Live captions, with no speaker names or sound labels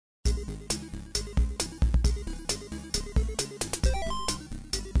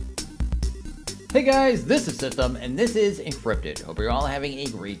Hey guys, this is System, and this is Encrypted. Hope you're all having a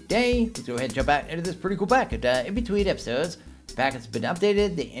great day. Let's go ahead and jump out into this pretty cool packet. In between episodes, the packet's been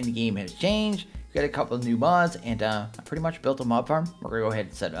updated, the end game has changed, we got a couple of new mods, and I pretty much built a mod farm. We're going to go ahead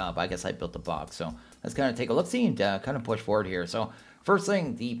and set it up. I guess I built the box, so let's kind of take a look-see and kind of push forward here. So first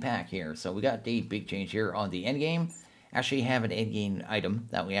thing, the pack here. So we got a big change here on the end game. Actually have an end game item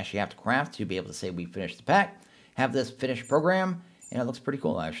that we actually have to craft to be able to say we finished the pack. Have this finished program. And it looks pretty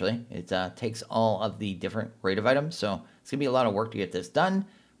cool, actually. It takes all of the different creative items, so it's going to be a lot of work to get this done.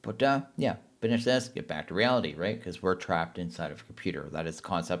 But, yeah, finish this, get back to reality, right? Because we're trapped inside of a computer. That is the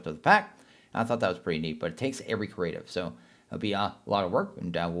concept of the pack. I thought that was pretty neat, but it takes every creative. So it'll be a lot of work,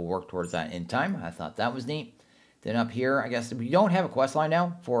 and we'll work towards that in time. I thought that was neat. Then up here, I guess we don't have a quest line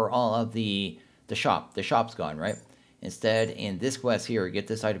now for all of the shop. The shop's gone, right? Instead, in this quest here, you get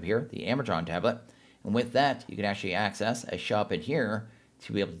this item here, the Amazon tablet. And with that, you can actually access a shop in here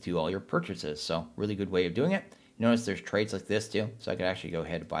to be able to do all your purchases. So really good way of doing it. You notice there's trades like this too. So I could actually go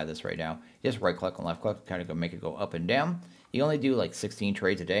ahead and buy this right now. Just right click and left click, kind of make it go up and down. You only do like 16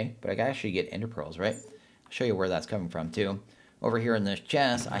 trades a day, but I can actually get ender pearls, right? I'll show you where that's coming from too. Over here in this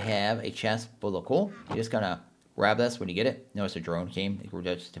chest, I have a chest full of coal. You just gonna grab this when you get it. Notice a drone came. It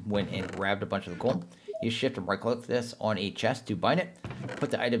just went and grabbed a bunch of the coal. You shift and right click this on a chest to bind it, put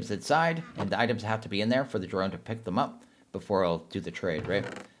the items inside, and the items have to be in there for the drone to pick them up before I'll do the trade, right?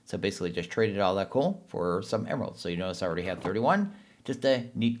 So basically just traded all that coal for some emeralds. So you notice I already have 31. Just a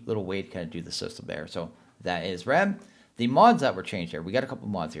neat little way to kind of do the system there. So that is rad. The mods that were changed here, we got a couple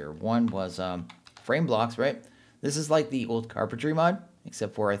mods here. One was frame blocks, right? This is like the old carpentry mod,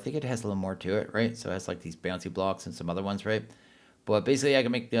 except for I think it has a little more to it, right? So it has like these bouncy blocks and some other ones, right? But basically I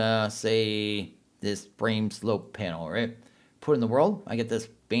can make, say, this frame slope panel, right? Put in the world, I get this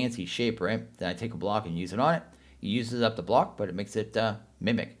fancy shape, right? Then I take a block and use it on it. It uses up the block, but it makes it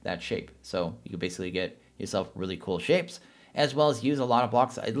mimic that shape. So you can basically get yourself really cool shapes, as well as use a lot of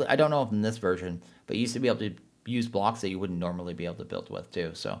blocks. I don't know if in this version, but you used to be able to use blocks that you wouldn't normally be able to build with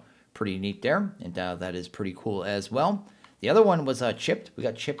too. So pretty neat there, and that is pretty cool as well. The other one was chipped. We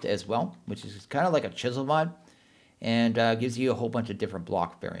got chipped as well, which is kind of like a chisel mod. And gives you a whole bunch of different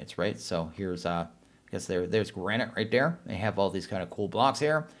block variants, right? So here's, I guess there's granite right there. They have all these kind of cool blocks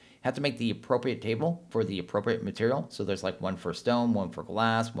here. Have to make the appropriate table for the appropriate material. So there's like one for stone, one for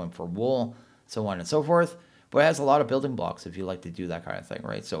glass, one for wool, so on and so forth. But it has a lot of building blocks if you like to do that kind of thing,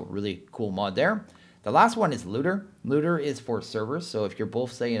 right? So really cool mod there. The last one is looter. Looter is for servers. So if you're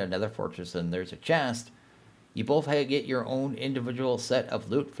both, say, in another fortress and there's a chest, you both get your own individual set of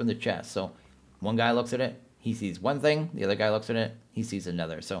loot from the chest. So one guy looks at it, he sees one thing, the other guy looks at it, he sees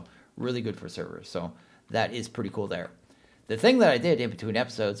another. So really good for servers. So that is pretty cool there. The thing that I did in between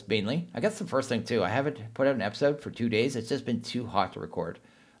episodes, mainly, I guess the first thing too, I haven't put out an episode for 2 days. It's just been too hot to record.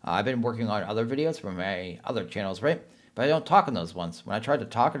 I've been working on other videos from my other channels, right? But I don't talk in those ones. When I tried to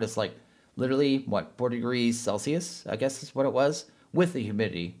talk it, it's like literally, 40 degrees Celsius, I guess is what it was. With the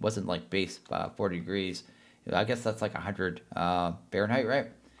humidity, it wasn't like base 40 degrees. I guess that's like 100 Fahrenheit,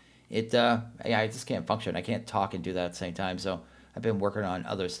 right? Yeah, I just can't function. I can't talk and do that at the same time. So I've been working on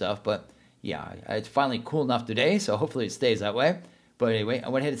other stuff. But yeah, it's finally cool enough today. So hopefully it stays that way. But anyway, I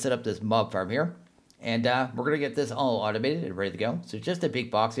went ahead and set up this mob farm here. And we're going to get this all automated and ready to go. So just a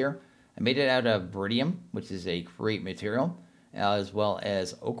big box here. I made it out of Veridium, which is a great material, as well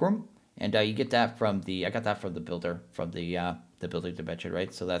as Ochrum. And you get that from I got that from the builder, from the building dimension,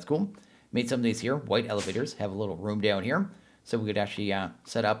 right? So that's cool. Made some of these here, white elevators, have a little room down here. So we could actually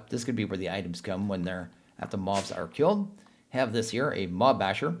set up, this could be where the items come when after mobs are killed. Have this here, a mob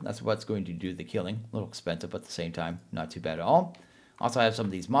basher. That's what's going to do the killing. A little expensive, but at the same time, not too bad at all. Also have some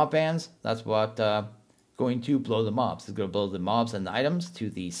of these mob fans. That's what going to blow the mobs. It's going to blow the mobs and the items to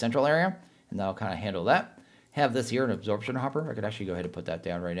the central area, and that'll kind of handle that. Have this here, an absorption hopper. I could actually go ahead and put that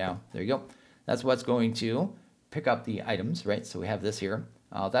down right now. There you go. That's what's going to pick up the items, right? So we have this here.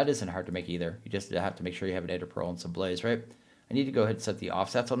 That isn't hard to make either. You just have to make sure you have an ender pearl and some blaze, right? I need to go ahead and set the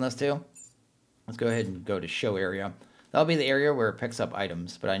offsets on this too. Let's go ahead and go to show area. That'll be the area where it picks up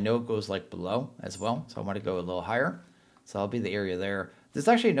items, but I know it goes like below as well. So I want to go a little higher. So that'll be the area there. There's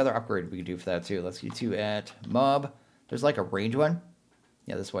actually another upgrade we can do for that too. Let's get to at mob. There's like a range one.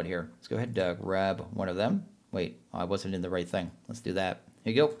 Yeah, this one here. Let's go ahead and grab one of them. Wait, I wasn't in the right thing. Let's do that.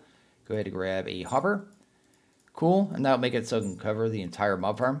 Here you go. Go ahead and grab a hopper. Cool, and that'll make it so it can cover the entire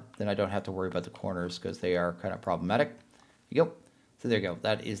mob farm. Then I don't have to worry about the corners because they are kind of problematic. Here you go. So there you go.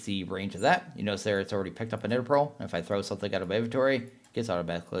 That is the range of that. You notice there it's already picked up an ender pearl. And if I throw something out of my inventory, it gets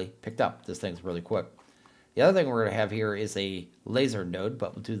automatically picked up. This thing's really quick. The other thing we're going to have here is a laser node,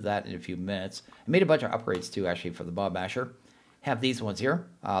 but we'll do that in a few minutes. I made a bunch of upgrades too, actually, for the mob basher. have these ones here,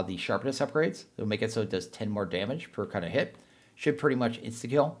 the sharpness upgrades. It'll make it so it does 10 more damage per kind of hit. Should pretty much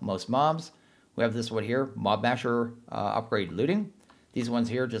insta-kill most mobs. We have this one here, Mob Masher upgrade looting. These ones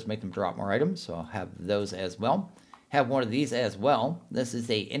here just make them drop more items, so I'll have those as well. Have one of these as well. This is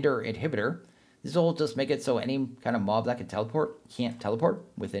a Ender Inhibitor. This will just make it so any kind of mob that can teleport can't teleport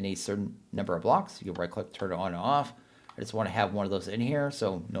within a certain number of blocks. You can right click, turn it on and off. I just want to have one of those in here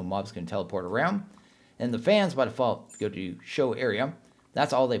so no mobs can teleport around. And the fans by default go to show area.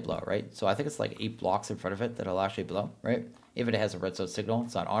 That's all they blow, right? So I think it's like 8 blocks in front of it that'll actually blow, right? If it has a redstone signal,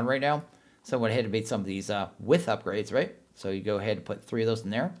 it's not on right now. So I went ahead and made some of these with upgrades, right? So you go ahead and put 3 of those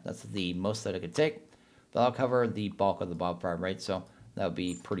in there. That's the most that it could take. But I'll cover the bulk of the mob farm, right? So that would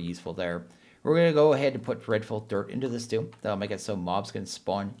be pretty useful there. We're going to go ahead and put dreadful dirt into this too. That'll make it so mobs can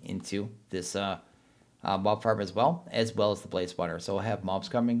spawn into this mob farm as well as the blaze spawner. So we'll have mobs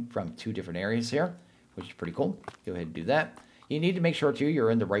coming from 2 different areas here, which is pretty cool. Go ahead and do that. You need to make sure too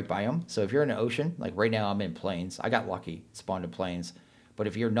you're in the right biome. So if you're in the ocean, like right now I'm in plains. I got lucky, spawned in plains. But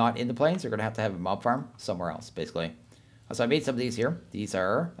if you're not in the plains, you're going to have a mob farm somewhere else, basically. So I made some of these here. These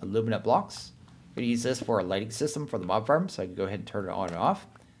are illuminate blocks. I'm going to use this for a lighting system for the mob farm, so I can go ahead and turn it on and off.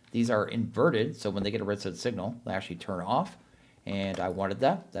 These are inverted, so when they get a redstone signal, they actually turn off. And I wanted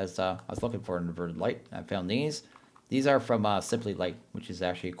that. I was looking for an inverted light. I found these. These are from Simply Light, which is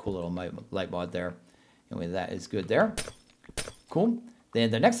actually a cool little light mod there. Anyway, that is good there. Cool. Then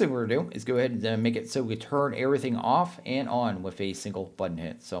the next thing we're going to do is go ahead and make it so we turn everything off and on with a single button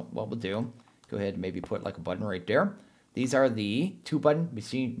hit. So what we'll do, go ahead and maybe put like a button right there. These are the 2-button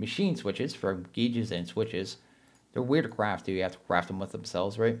machine switches for gauges and switches. They're weird to craft too. You have to craft them with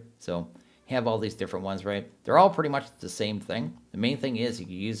themselves, right? So you have all these different ones, right? They're all pretty much the same thing. The main thing is you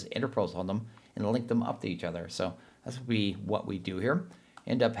can use interpros on them and link them up to each other. So that's what we do here.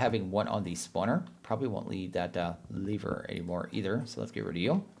 End up having one on the spawner. Probably won't need that lever anymore either. So let's get rid of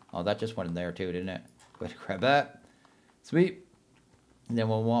you. Oh, that just went in there too, didn't it? Go ahead and grab that. Sweet. And then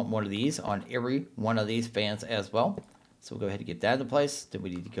we'll want one of these on every one of these fans as well. So we'll go ahead and get that into place. Then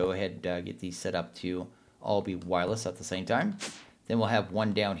we need to go ahead and get these set up to all be wireless at the same time. Then we'll have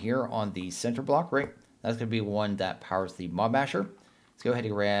one down here on the center block, right? That's going to be one that powers the Mob Masher. Let's go ahead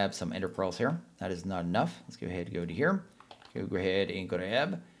and grab some ender pearls here. That is not enough. Let's go ahead and go to here. Go ahead and go to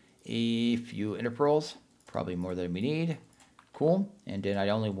Ebb. A few ender pearls, probably more than we need. Cool. And then I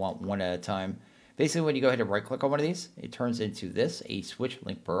only want one at a time. Basically, when you go ahead and right-click on one of these, it turns into this, a switch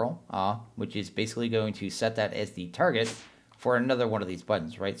link pearl, which is basically going to set that as the target for another one of these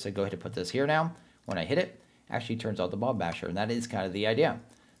buttons, right? So go ahead and put this here now. When I hit it, actually turns out the Mob Masher, and that is kind of the idea.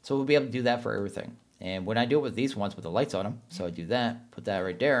 So we'll be able to do that for everything. And when I do it with these ones with the lights on them, so I do that, put that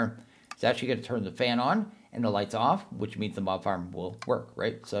right there, it's actually going to turn the fan on and the lights off, which means the mob farm will work,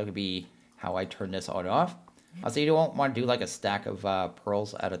 right? So that could be how I turn this on and off. Also, you don't want to do like a stack of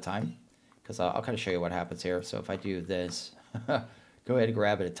pearls at a time, because I'll kind of show you what happens here. So if I do this, go ahead and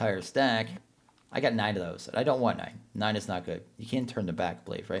grab an entire stack. I got 9 of those, and I don't want 9. 9 is not good. You can turn the back, I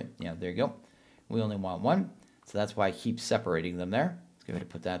believe, right? Yeah, there you go. We only want 1, so that's why I keep separating them there. Let's go ahead and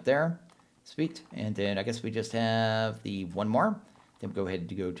put that there. Sweet. And then I guess we just have the one more. Then we'll go ahead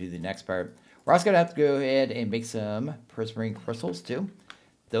and go to the next part. We're also going to have to go ahead and make some prismarine crystals too.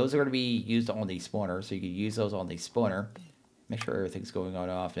 Those are going to be used on the spawner, so you can use those on the spawner. Make sure everything's going on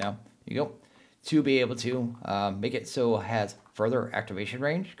and off now. There you go. To be able to make it so it has further activation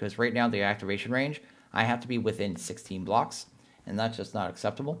range, because right now the activation range, I have to be within 16 blocks, and that's just not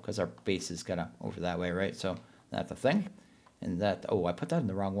acceptable because our base is kind of over that way, right? So that's the thing. And that, oh, I put that in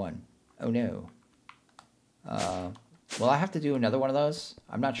the wrong one. Oh no. Well, I have to do another one of those.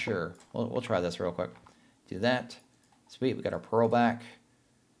 I'm not sure. We'll try this real quick. Do that. Sweet, we got our pearl back.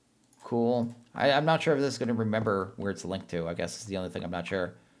 Cool. I'm not sure if this is going to remember where it's linked to. I guess is the only thing I'm not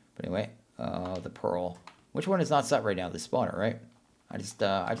sure. But anyway, the pearl. Which one is not set right now? The spawner, right? I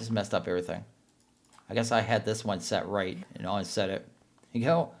just messed up everything. I guess I had this one set right, and I'll set it. There you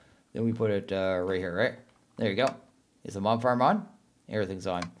go. Then we put it right here, right? There you go. Is the mob farm on? Everything's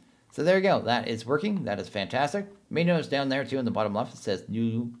on. So there you go. That is working. That is fantastic. You may notice down there, too, in the bottom left, it says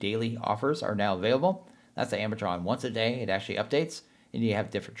new daily offers are now available. That's the Amazon. Once a day, it actually updates, and you have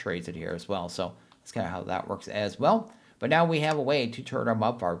different trades in here as well. So that's kind of how that works as well. But now we have a way to turn our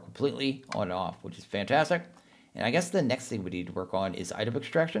mob farm completely on and off, which is fantastic. And I guess the next thing we need to work on is item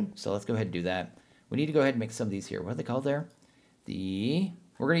extraction. So let's go ahead and do that. We need to go ahead and make some of these here. What are they called there? We're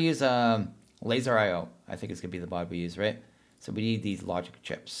going to use laser IO. I think it's going to be the mod we use, right? So we need these logic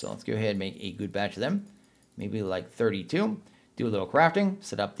chips. So let's go ahead and make a good batch of them. Maybe like 32. Do a little crafting.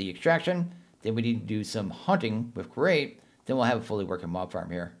 Set up the extraction. Then we need to do some hunting with Create then we'll have a fully working mob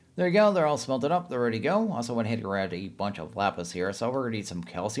farm here. There you go, they're all smelted up, they're ready to go. Also went ahead and grabbed a bunch of lapis here, so we're going to need some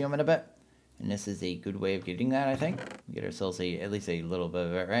calcium in a bit. And this is a good way of getting that, I think. Get ourselves at least a little bit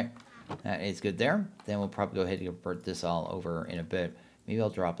of it, right? That is good there. Then we'll probably go ahead and convert this all over in a bit. Maybe I'll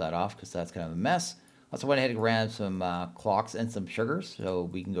drop that off because that's kind of a mess. Also went ahead and grab some clocks and some sugars so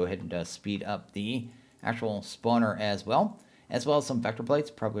we can go ahead and speed up the actual spawner as well as some vector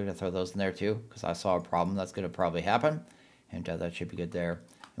plates. Probably going to throw those in there too because I saw a problem that's going to probably happen. And that should be good there.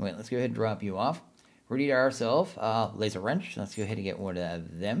 Anyway, let's go ahead and drop you off. We need ourselves laser wrench. Let's go ahead and get one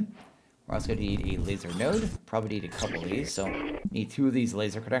of them. We're also going to need a laser node. Probably need a couple of these. So need 2 of these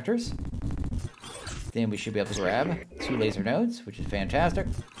laser connectors. Then we should be able to grab 2 laser nodes, which is fantastic.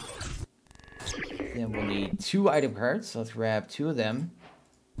 Then we'll need 2 item cards. So let's grab 2 of them.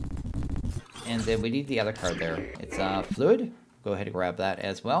 And then we need the other card there. It's fluid. Go ahead and grab that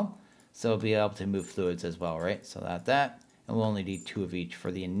as well. So we'll be able to move fluids as well, right? So that. And we'll only need 2 of each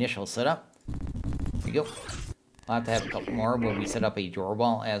for the initial setup. There you go. I'll have to have a couple more when we set up a drawer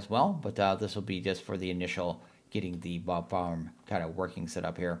wall as well, but this will be just for the initial getting the mob farm kind of working set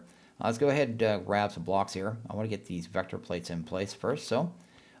up here. Let's go ahead and grab some blocks here. I want to get these vector plates in place first. So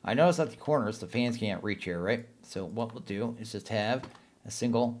I noticed at the corners the fans can't reach here, right? So what we'll do is just have a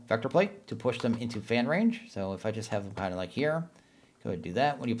single vector plate to push them into fan range. So if I just have them kind of like here, go ahead and do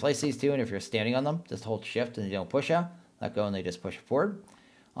that. When you place these 2, and if you're standing on them, just hold shift and they don't push you. Let go and they just push forward.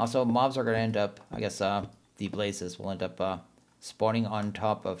 Also, mobs are going to end up, I guess, the blazes will end up spawning on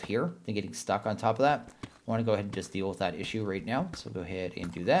top of here. They're getting stuck on top of that. I want to go ahead and just deal with that issue right now. So go ahead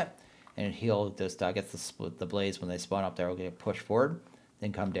and do that. And he'll just get the blaze when they spawn up there. Will get pushed forward.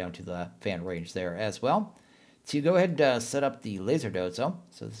 Then come down to the fan range there as well. To go ahead and set up the laser nodes, so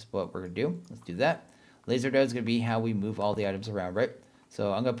this is what we're going to do. Let's do that. Laser node is going to be how we move all the items around, right?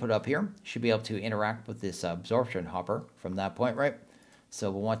 So I'm going to put it up here. Should be able to interact with this absorption hopper from that point, right?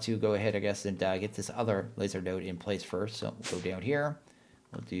 So we'll want to go ahead, I guess, and get this other laser node in place first. So we'll go down here.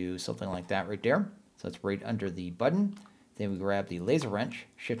 We'll do something like that right there. So it's right under the button. Then we grab the laser wrench,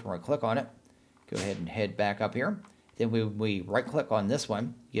 shift and right click on it. Go ahead and head back up here. Then we right click on this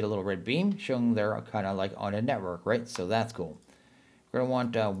one, get a little red beam showing they're kind of like on a network, right? So that's cool. We're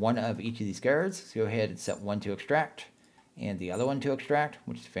going to want 1 of each of these guards. So go ahead and set 1 to extract and the other one to extract,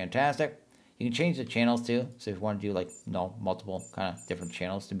 which is fantastic. You can change the channels too. So if you want to do like multiple kind of different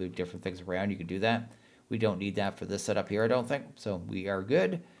channels to move different things around, you can do that. We don't need that for this setup here, I don't think. So we are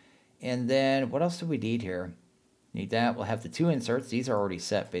good. And then what else do we need here? Need that. We'll have the 2 inserts. These are already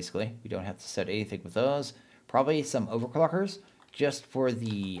set basically. We don't have to set anything with those. Probably some overclockers just for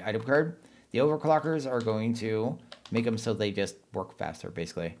the item card. The overclockers are going to make them so they just work faster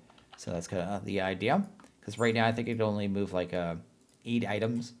basically. So that's kind of the idea. Because right now I think it can only move like 8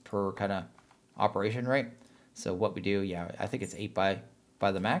 items per kind of operation, right? So what we do, yeah, I think it's 8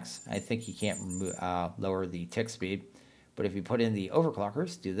 by the max. I think you can't lower the tick speed. But if you put in the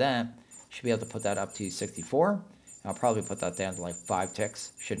overclockers, do that, you should be able to put that up to 64. I'll probably put that down to like 5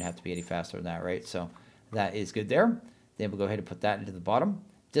 ticks. Shouldn't have to be any faster than that, right? So that is good there. Then we'll go ahead and put that into the bottom.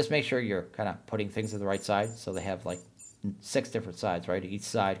 Just make sure you're kind of putting things to the right side. So they have like 6 different sides, right? Each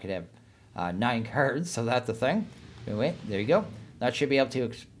side could have 9 cards. So that's the thing. Anyway, there you go. That should be able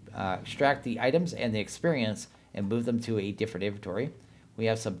to extract the items and the experience and move them to a different inventory. We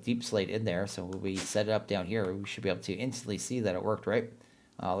have some deep slate in there. So when we set it up down here, we should be able to instantly see that it worked, right?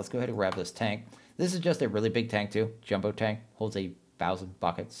 Let's go ahead and grab this tank. This is just a really big tank too. Jumbo tank. Holds 1,000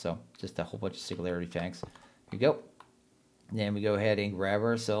 buckets. So just a whole bunch of singularity tanks. Here we go. And then we go ahead and grab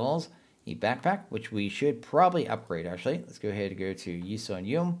ourselves a backpack, which we should probably upgrade actually. Let's go ahead and go to use on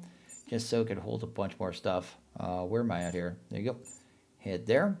you, just so it can hold a bunch more stuff. Where am I at here? There you go. Head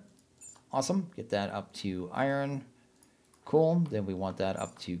there. Awesome. Get that up to iron. Cool. Then we want that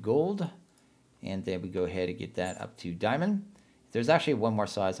up to gold. And then we go ahead and get that up to diamond. There's actually one more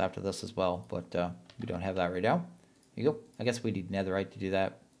size after this as well, but we don't have that right now. There you go. I guess we need netherite to do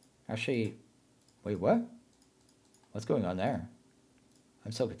that. Actually, wait, what? What's going on there?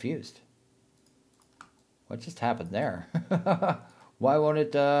 I'm so confused. What just happened there? Why won't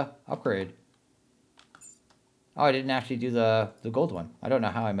it upgrade? Oh, I didn't actually do the gold one. I don't know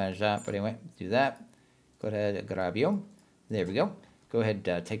how I managed that, but anyway, do that. Go ahead and grab you. There we go. Go ahead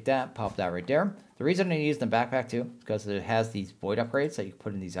and take that, pop that right there. The reason I use the backpack too is because it has these void upgrades that you can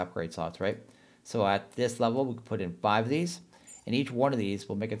put in these upgrade slots, right? So at this level, we can put in 5 of these. And each one of these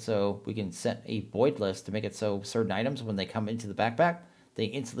will make it so we can set a void list to make it so certain items, when they come into the backpack, they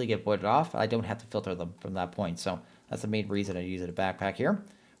instantly get voided off. I don't have to filter them from that point. So that's the main reason I use a backpack here.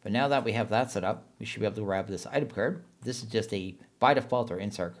 But now that we have that set up, we should be able to grab this item card. This is just a, by default, or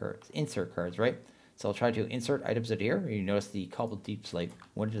insert cards, right? So I'll try to insert items in here. You notice the cobbled deep slate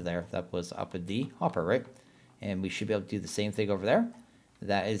went into there. That was up in the hopper, right? And we should be able to do the same thing over there.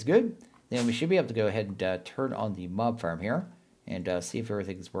 That is good. Then we should be able to go ahead and turn on the mob farm here and see if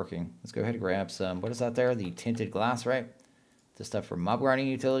everything is working. Let's go ahead and grab some, what is that there? The tinted glass, right? The stuff for mob grinding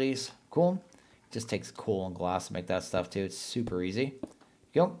utilities. Cool. It just takes coal and glass to make that stuff too. It's super easy.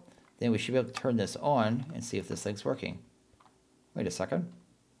 Go. Then we should be able to turn this on and see if this thing's working. Wait a second.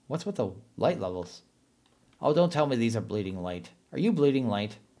 What's with the light levels? Oh, don't tell me these are bleeding light. Are you bleeding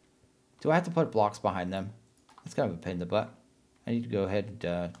light? Do I have to put blocks behind them? That's kind of a pain in the butt. I need to go ahead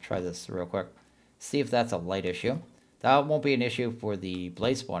and try this real quick. See if that's a light issue. That won't be an issue for the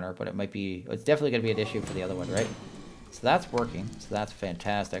blaze spawner, but it might be, it's definitely going to be an issue for the other one, right? So that's working. So that's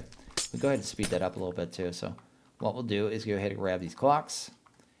fantastic. We'll go ahead and speed that up a little bit too. So what we'll do is go ahead and grab these clocks.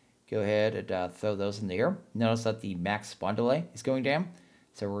 Go ahead and throw those in here. Notice that the max spawn delay is going down.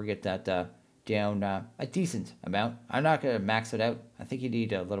 So we're going to get that down a decent amount. I'm not going to max it out. I think you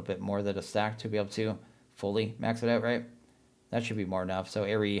need a little bit more than a stack to be able to fully max it out, right? That should be more enough. So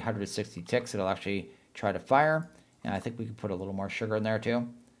every 160 ticks, it'll actually try to fire. And I think we could put a little more sugar in there too.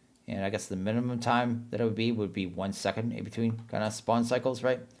 And I guess the minimum time that it would be 1 second in between kind of spawn cycles,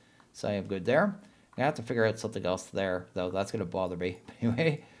 right? So I am good there. I have to figure out something else there, though. That's going to bother me.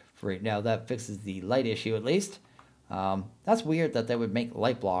 Anyway, for right now, that fixes the light issue at least. That's weird that they would make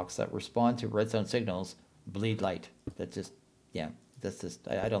light blocks that respond to redstone signals bleed light. That just, yeah, that's just,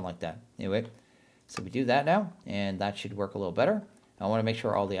 I don't like that. Anyway, so we do that now, and that should work a little better. I want to make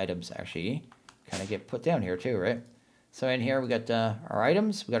sure all the items actually kind of get put down here too, right? So in here we got our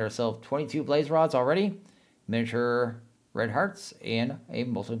items. We got ourselves 22 blaze rods already, miniature red hearts, and a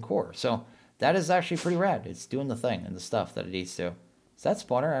molten core. So that is actually pretty rad. It's doing the thing and the stuff that it needs to. Is that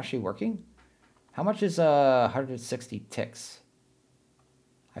spawner actually working? How much is 160 ticks?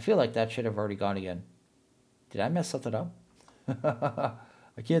 I feel like that should have already gone again. Did I mess something up?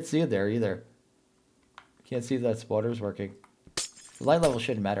 I can't see it there either. I can't see that spawner's working. The light level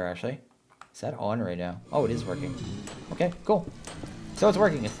shouldn't matter actually. Is that on right now? Oh, it is working. Okay, cool. So it's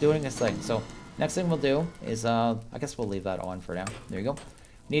working. It's doing its thing. So next thing we'll do is, I guess we'll leave that on for now. There you go.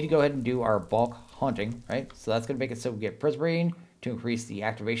 We need to go ahead and do our bulk haunting, right? So that's going to make it so we get prismarine to increase the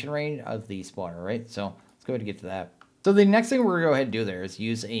activation range of the spawner, right? So let's go ahead and get to that. So the next thing we're going to go ahead and do there is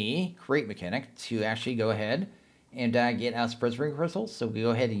use a crate mechanic to actually go ahead and get us prismarine crystals. So we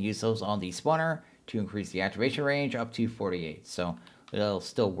go ahead and use those on the spawner to increase the activation range up to 48. So it'll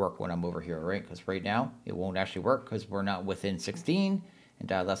still work when I'm over here, right? Because right now it won't actually work because we're not within 16, and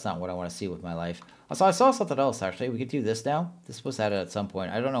that's not what I want to see with my life. Also, I saw something else actually. We could do this now. This was added at some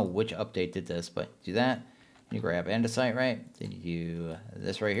point. I don't know which update did this, but do that. You grab andesite, right? Then you do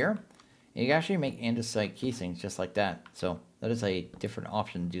this right here. And you can actually make andesite casings just like that. So that is a different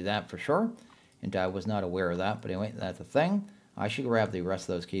option to do that for sure. And I was not aware of that, but anyway, that's a thing. I should grab the rest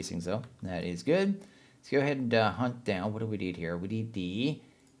of those casings though. That is good. Let's go ahead and hunt down. What do we need here? We need the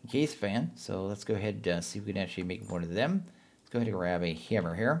case fan. So let's go ahead and see if we can actually make one of them. Let's go ahead and grab a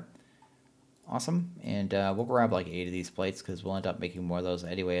hammer here. Awesome. And we'll grab like 8 of these plates because we'll end up making more of those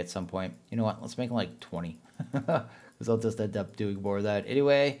anyway at some point. You know what? Let's make like 20 because I'll just end up doing more of that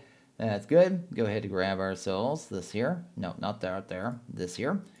anyway. That's good. Go ahead and grab ourselves this here. No, not that there. This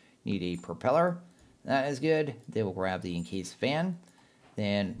here. Need a propeller. That is good. Then we'll grab the encased fan.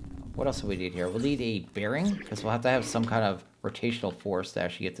 Then what else do we need here? We'll need a bearing because we'll have to have some kind of rotational force to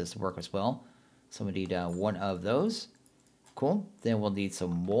actually get this to work as well. So we need one of those. Cool. Then we'll need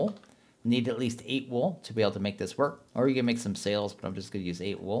some wool. We need at least 8 wool to be able to make this work. Or you can make some sails, but I'm just going to use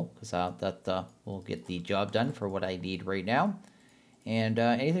 8 wool because that will get the job done for what I need right now. And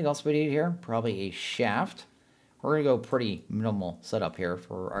anything else we need here? Probably a shaft. We're going to go pretty minimal setup here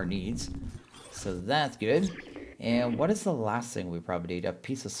for our needs. So that's good. And what is the last thing we probably need? A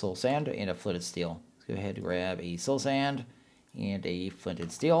piece of soul sand and a flinted steel. Let's go ahead and grab a soul sand and a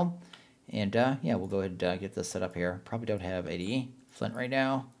flinted steel. And yeah, we'll go ahead and get this set up here. Probably don't have any flint right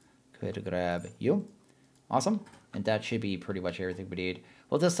now. Go ahead and grab you. Awesome. And that should be pretty much everything we need.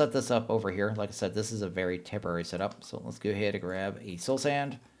 We'll just set this up over here. Like I said, this is a very temporary setup. So let's go ahead and grab a soul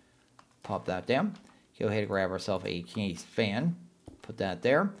sand. Pop that down. Go ahead and grab ourselves a case fan. Put that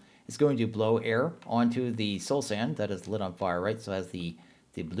there. It's going to blow air onto the soul sand that is lit on fire, right? So it has the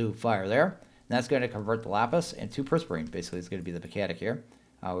blue fire there. And that's going to convert the lapis into prismarine. Basically, it's going to be the mechanic here.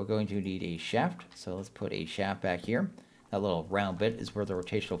 We're going to need a shaft. So let's put a shaft back here. That little round bit is where the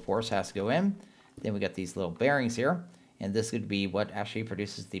rotational force has to go in. Then we got these little bearings here. And this could be what actually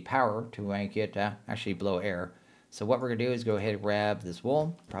produces the power to make it actually blow air. So what we're going to do is go ahead and grab this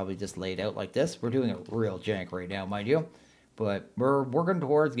wool. Probably just lay it out like this. We're doing it real jank right now, mind you. But we're working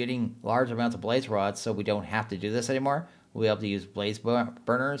towards getting large amounts of blaze rods so we don't have to do this anymore. We'll be able to use blaze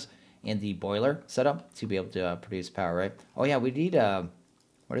burners and the boiler setup to be able to produce power, right? Oh yeah, we need,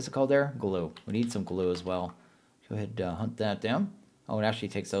 what is it called there? Glue. We need some glue as well. Go ahead and hunt that down. Oh, it actually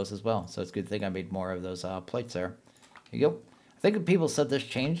takes those as well. So it's a good thing I made more of those plates there. There you go. I think people said this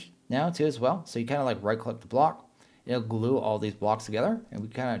changed now too as well. So you kind of like right click the block. It'll glue all these blocks together and we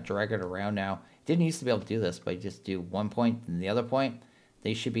kind of drag it around now. Didn't used to be able to do this, but you just do one point and the other point.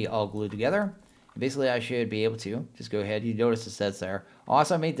 They should be all glued together. And basically, I should be able to just go ahead. You notice it says there.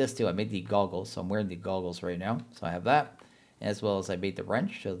 Also, I made this too. I made the goggles, so I'm wearing the goggles right now. So I have that, as well as I made the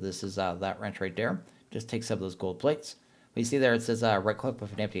wrench. So this is that wrench right there. Just takes up those gold plates. But you see there, it says right-click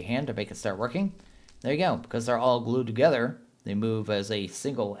with an empty hand to make it start working. There you go. Because they're all glued together, they move as a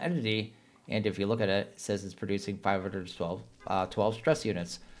single entity. And if you look at it, it says it's producing 512 stress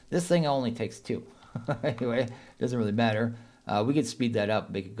units. This thing only takes 2. Anyway, doesn't really matter. We could speed that up,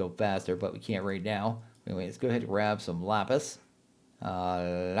 make it go faster, but we can't right now. Anyway, let's go ahead and grab some lapis.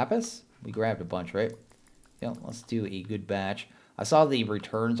 Lapis? We grabbed a bunch, right? Yeah, let's do a good batch. I saw the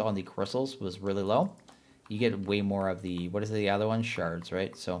returns on the crystals was really low. You get way more of the, what is the other one? Shards,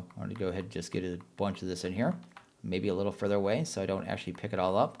 right? So I'm going to go ahead and just get a bunch of this in here. Maybe a little further away so I don't actually pick it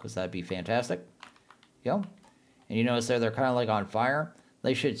all up, because that'd be fantastic. Go. And you notice there, they're kind of like on fire.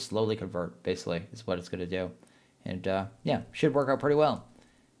 They should slowly convert, basically, is what it's going to do. And, yeah, should work out pretty well.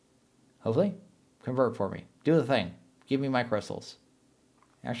 Hopefully. Convert for me. Do the thing. Give me my crystals.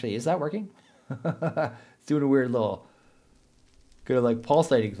 Actually, is that working? It's doing a weird little, kind of like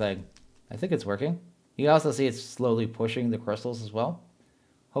pulsating thing. I think it's working. You can also see it's slowly pushing the crystals as well.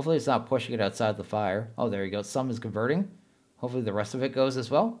 Hopefully it's not pushing it outside the fire. Oh, there you go. Some is converting. Hopefully the rest of it goes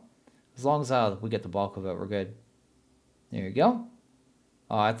as well. As long as we get the bulk of it, we're good. There you go.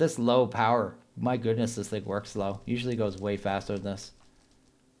 At this low power, my goodness, this thing works slow. Usually goes way faster than this.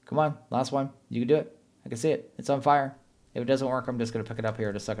 Come on, last one. You can do it. I can see it. It's on fire. If it doesn't work, I'm just going to pick it up here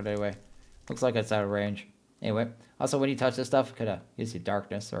in a second anyway. Looks like it's out of range. Anyway, also when you touch this stuff, it kind of gives you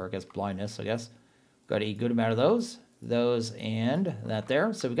darkness, or I guess blindness, I guess. Got a good amount of those. Those and that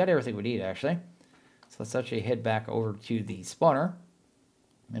there. So we got everything we need, actually. So let's actually head back over to the spawner.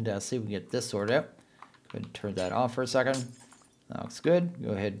 And see if we can get this sorted out. Go ahead and turn that off for a second. That looks good.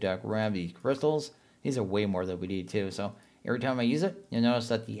 Go ahead and grab the crystals. These are way more than we need too. So every time I use it, you'll notice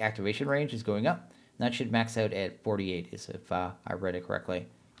that the activation range is going up. And that should max out at 48, if I read it correctly.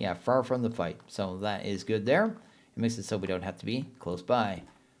 Yeah, far from the fight. So that is good there. It makes it so we don't have to be close by.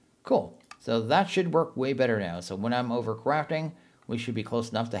 Cool. So that should work way better now. So when I'm over crafting, we should be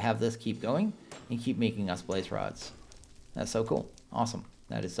close enough to have this keep going and keep making us blaze rods. That's so cool. Awesome.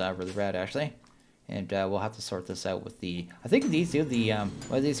 That is really rad, actually. And we'll have to sort this out with the, I think these do the,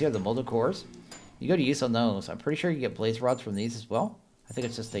 what are these here, the molded cores? You go to use on those. I'm pretty sure you get blaze rods from these as well. I think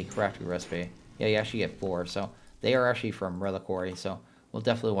it's just a crafting recipe. Yeah, you actually get 4. So they are actually from reliquary. So we'll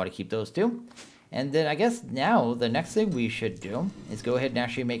definitely want to keep those too. And then I guess now the next thing we should do is go ahead and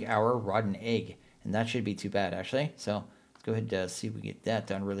actually make our rotten egg. And that should be too bad, actually. So let's go ahead and see if we get that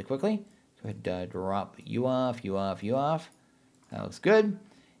done really quickly. Go ahead and drop you off, you off, you off. That looks good.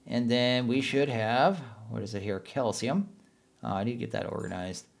 And then we should have, what is it here? Calcium. I need to get that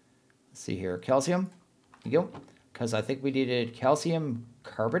organized. Let's see here. Calcium. There you go. Because I think we needed calcium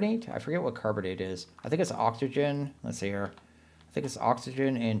carbonate. I forget what carbonate is. I think it's oxygen. Let's see here. I think it's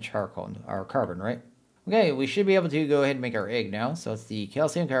oxygen and charcoal, or carbon, right? Okay, we should be able to go ahead and make our egg now. So it's the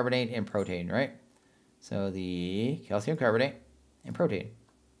calcium carbonate and protein, right? So the calcium carbonate and protein.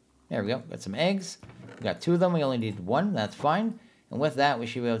 There we go. Got some eggs. We got 2 of them. We only need 1. That's fine. And with that, we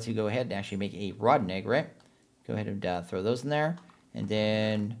should be able to go ahead and actually make a rotten egg, right? Go ahead and throw those in there. And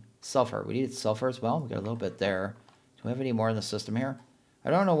then sulfur. We needed sulfur as well. We got a little bit there. Do we have any more in the system here? I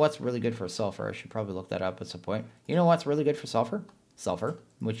don't know what's really good for sulfur. I should probably look that up at some point. You know what's really good for sulfur? Sulfur,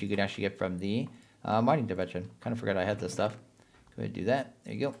 which you can actually get from the mining dimension. Kind of forgot I had this stuff. Go ahead and do that.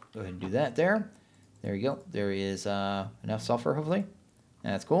 There you go. Go ahead and do that there. There you go. There is enough sulfur, hopefully.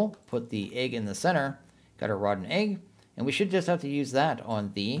 That's cool. Put the egg in the center. Got a rotten egg. And we should just have to use that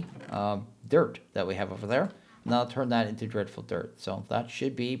on the dirt that we have over there. And I'll turn that into dreadful dirt. So that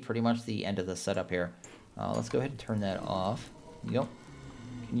should be pretty much the end of the setup here. Let's go ahead and turn that off. There you go.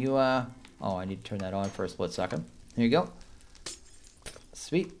 Can you, oh, I need to turn that on for a split second. There you go.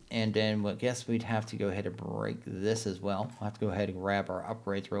 Sweet. And then I guess we'd have to go ahead and break this as well. We'll have to go ahead and grab our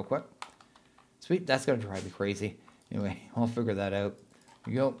upgrades real quick. Sweet. That's going to drive me crazy. Anyway, I'll figure that out.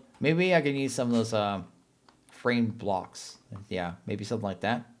 There you go. Maybe I can use some of those framed blocks. Yeah, maybe something like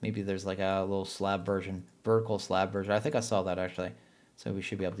that. Maybe there's like a little slab version, vertical slab version. I think I saw that actually. So we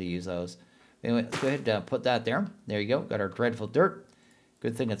should be able to use those. Anyway, let's go ahead and put that there. There you go. Got our dreadful dirt.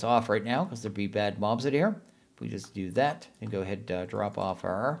 Good thing it's off right now because there'd be bad mobs in here. If we just do that and go ahead and drop off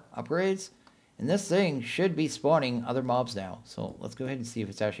our upgrades. And this thing should be spawning other mobs now. So let's go ahead and see if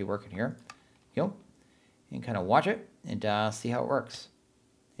it's actually working here. Go. And kind of watch it and see how it works.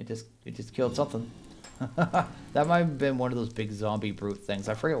 It just killed something. That might have been one of those big zombie brute things.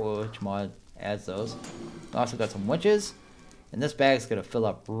 I forget which mod adds those. We also got some winches. And this bag's going to fill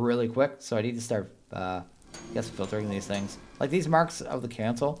up really quick. So I need to start, I guess, filtering these things. Like these marks of the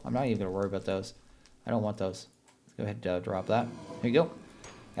cancel. I'm not even going to worry about those. I don't want those. Let's go ahead and drop that. There you go.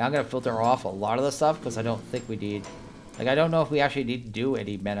 And I'm going to filter off a lot of the stuff because I don't think we need... Like, I don't know if we actually need to do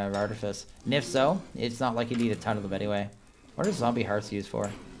any mana of Artifice. And if so, it's not like you need a ton of them anyway. What are zombie hearts used for?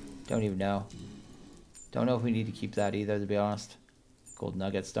 Don't even know. Don't know if we need to keep that either, to be honest. Gold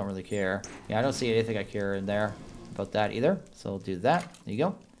nuggets, don't really care. Yeah, I don't see anything I care in there about that either. So we'll do that. There you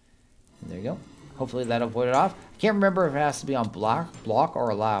go. And there you go. Hopefully that'll void it off. I can't remember if it has to be on block or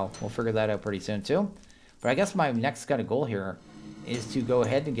allow. We'll figure that out pretty soon too. But I guess my next kind of goal here is to go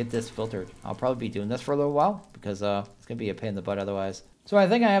ahead and get this filtered. I'll probably be doing this for a little while because it's going to be a pain in the butt otherwise. So I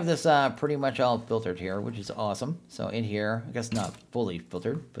think I have this pretty much all filtered here, which is awesome. So in here, I guess not fully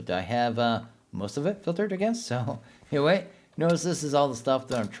filtered, but I have most of it filtered, I guess. So anyway, notice this is all the stuff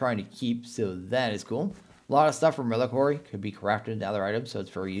that I'm trying to keep, so that is cool. A lot of stuff from Reliquary could be crafted into other items, so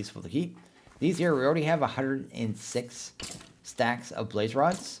it's very useful to keep. These here, we already have 106 stacks of blaze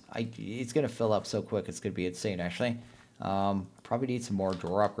rods. It's going to fill up so quick, it's going to be insane, actually. Probably need some more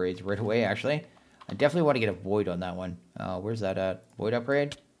drawer upgrades right away, actually. I definitely want to get a void on that one. Where's that at? Void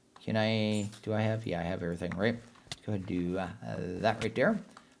upgrade? Do I have? Yeah, I have everything, right? Let's go ahead and do that right there.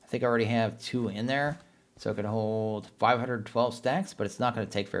 I think I already have 2 in there. So it can hold 512 stacks, but it's not going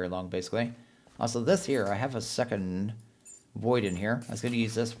to take very long, basically. Also, this here, I have a second void in here. I was going to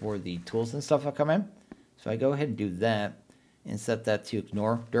use this for the tools and stuff that come in. So I go ahead and do that and set that to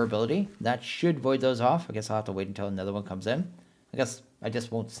ignore durability. That should void those off. I guess I'll have to wait until another one comes in. I guess I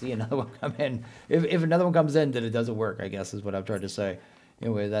just won't see another one come in. If another one comes in, then it doesn't work, I guess, is what I'm trying to say.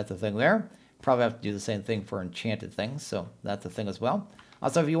 Anyway, that's the thing there. Probably have to do the same thing for enchanted things, so that's the thing as well.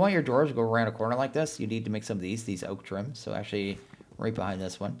 Also, if you want your doors to go around a corner like this, you need to make some of these oak trim. So actually, right behind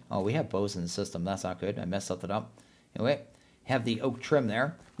this one. Oh, we have bows in the system. That's not good. I messed something up. Anyway, have the oak trim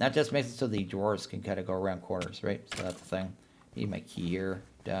there. That just makes it so the drawers can kind of go around corners, right? So that's the thing. Need my key here.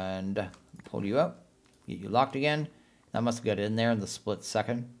 And pull you up. Get you locked again. That must have got in there in the split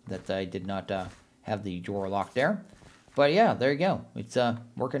second that I did not have the drawer locked there. But yeah, there you go. It's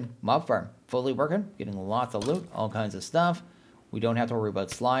working mob farm. Fully working. Getting lots of loot. All kinds of stuff. We don't have to worry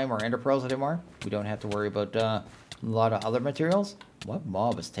about slime or ender pearls anymore. We don't have to worry about a lot of other materials. What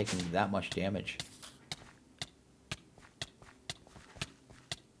mob is taking that much damage?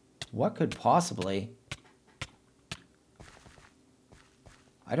 What could possibly...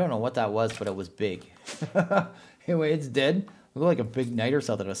 I don't know what that was, but it was big. Anyway, it's dead. It looked like a big knight or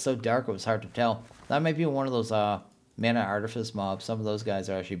something. It was so dark it was hard to tell. That might be one of those mana artifice mobs. Some of those guys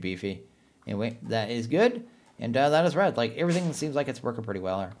are actually beefy. Anyway, that is good. And that is red. Like, everything seems like it's working pretty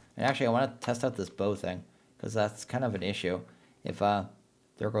well here. And actually, I want to test out this bow thing. Because that's kind of an issue. If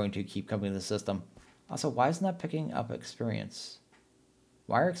they're going to keep coming to the system. Also, why isn't that picking up experience?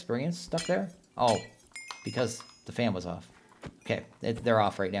 Why are experience stuck there? Oh, because the fan was off. Okay, they're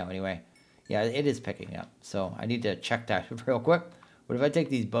off right now anyway. Yeah, it is picking up. So I need to check that real quick. But if I take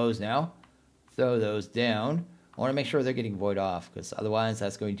these bows now, throw those down, I want to make sure they're getting void off. Because otherwise,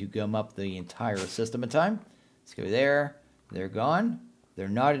 that's going to gum up the entire system in time. Let's go there. They're gone. They're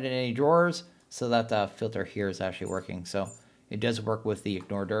not in any drawers. So that filter here is actually working. So it does work with the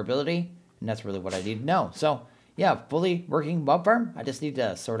ignore durability. And that's really what I need to know. So yeah, fully working mob farm. I just need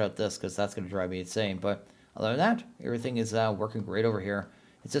to sort out this because that's going to drive me insane. But other than that, everything is working great over here.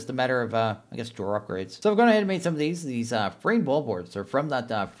 It's just a matter of, I guess, drawer upgrades. So I've gone ahead and made some of these frame wall boards. They're from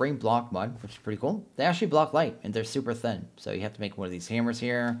that frame block mod, which is pretty cool. They actually block light, and they're super thin. So you have to make one of these hammers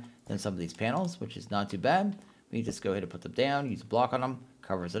here, then some of these panels, which is not too bad. We just go ahead and put them down, use a block on them,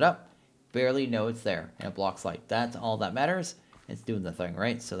 covers it up. Barely know it's there, and it blocks light. That's all that matters. It's doing the thing,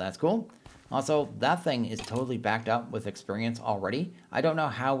 right? So that's cool. Also, that thing is totally backed up with experience already. I don't know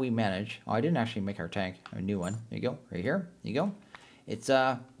how we manage. Oh, I didn't actually make our tank. A new one. There you go. Right here. There you go. It's,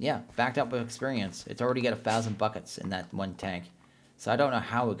 yeah, backed up with experience. It's already got 1,000 buckets in that one tank. So I don't know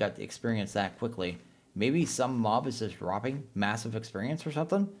how it got the experience that quickly. Maybe some mob is just dropping massive experience or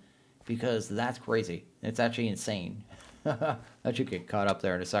something. Because that's crazy. It's actually insane. That should get caught up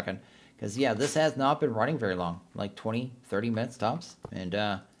there in a second. Because, yeah, this has not been running very long. Like 20, 30 minutes tops. And,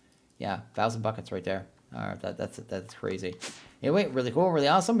 yeah, 1,000 buckets right there. That's crazy. Anyway, really cool, really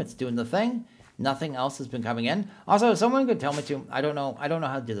awesome. It's doing the thing. Nothing else has been coming in. Also, someone could tell me to, I don't know how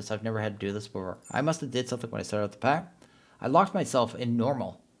to do this. I've never had to do this before. I must have did something when I started out the pack. I locked myself in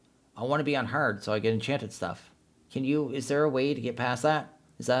normal. I want to be on hard so I get enchanted stuff. Is there a way to get past that?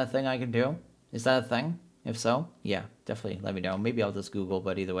 Is that a thing I can do? Is that a thing? If so, yeah, definitely let me know. Maybe I'll just Google,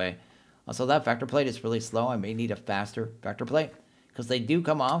 but either way. Also, that vector plate is really slow. I may need a faster vector plate because they do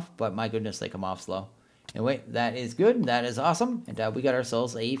come off, but my goodness, they come off slow. Anyway, that is good. That is awesome. And we got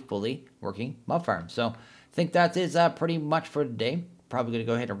ourselves a fully working mob farm. So I think that is pretty much for today. Probably going to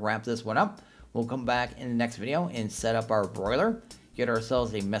go ahead and wrap this one up. We'll come back in the next video and set up our broiler. Get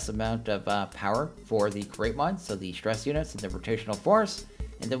ourselves a mess amount of power for the crate mod. So the stress units and the rotational force.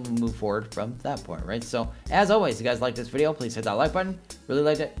 And then we'll move forward from that point, right? So as always, if you guys like this video, please hit that like button. Really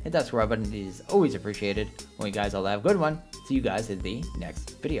liked it. Hit that subscribe button. It is always appreciated. Well, you guys all have a good one. See you guys in the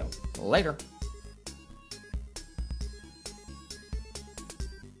next video. Later.